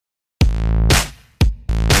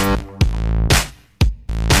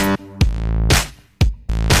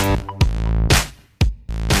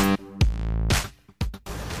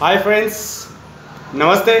Hi friends,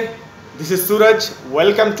 Namaste. This is Suraj.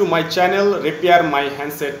 Welcome to my channel Repair My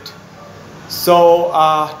Handset. So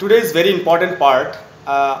today is very important part.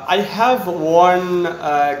 I have one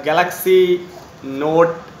Galaxy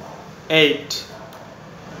Note 8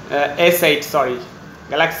 S8 sorry,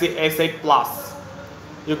 Galaxy S8 Plus.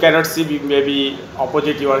 You cannot see me, maybe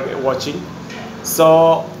opposite you are watching.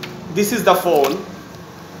 So this is the phone.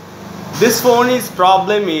 This phone is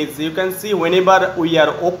problem is, you can see whenever we are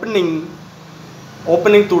opening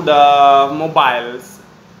to the mobiles,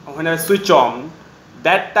 when I switch on,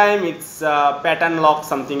 that time it's pattern lock,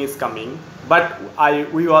 something is coming. But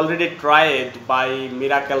we already tried by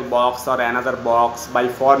Miracle Box or another box, by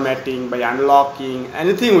formatting, by unlocking,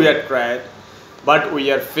 anything we have tried, but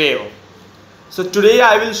we are failed. So today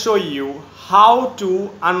I will show you how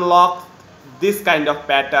to unlock this kind of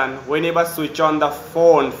pattern whenever switch on the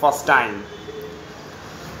phone first time.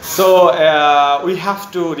 So we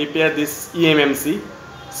have to repair this EMMC.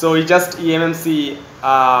 So we just EMMC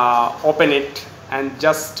open it and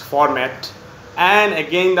just format, and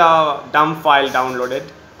again the dump file downloaded,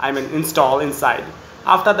 install inside.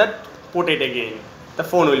 After that, put it again, the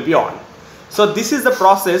phone will be on. So this is the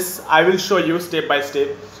process I will show you step by step.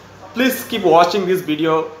 Please keep watching this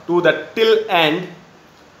video to the till end.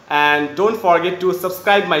 And don't forget to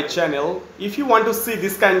subscribe my channel. If you want to see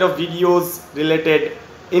this kind of videos related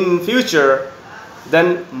in future,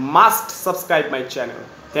 then must subscribe my channel.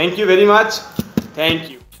 Thank you very much. Thank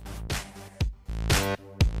you.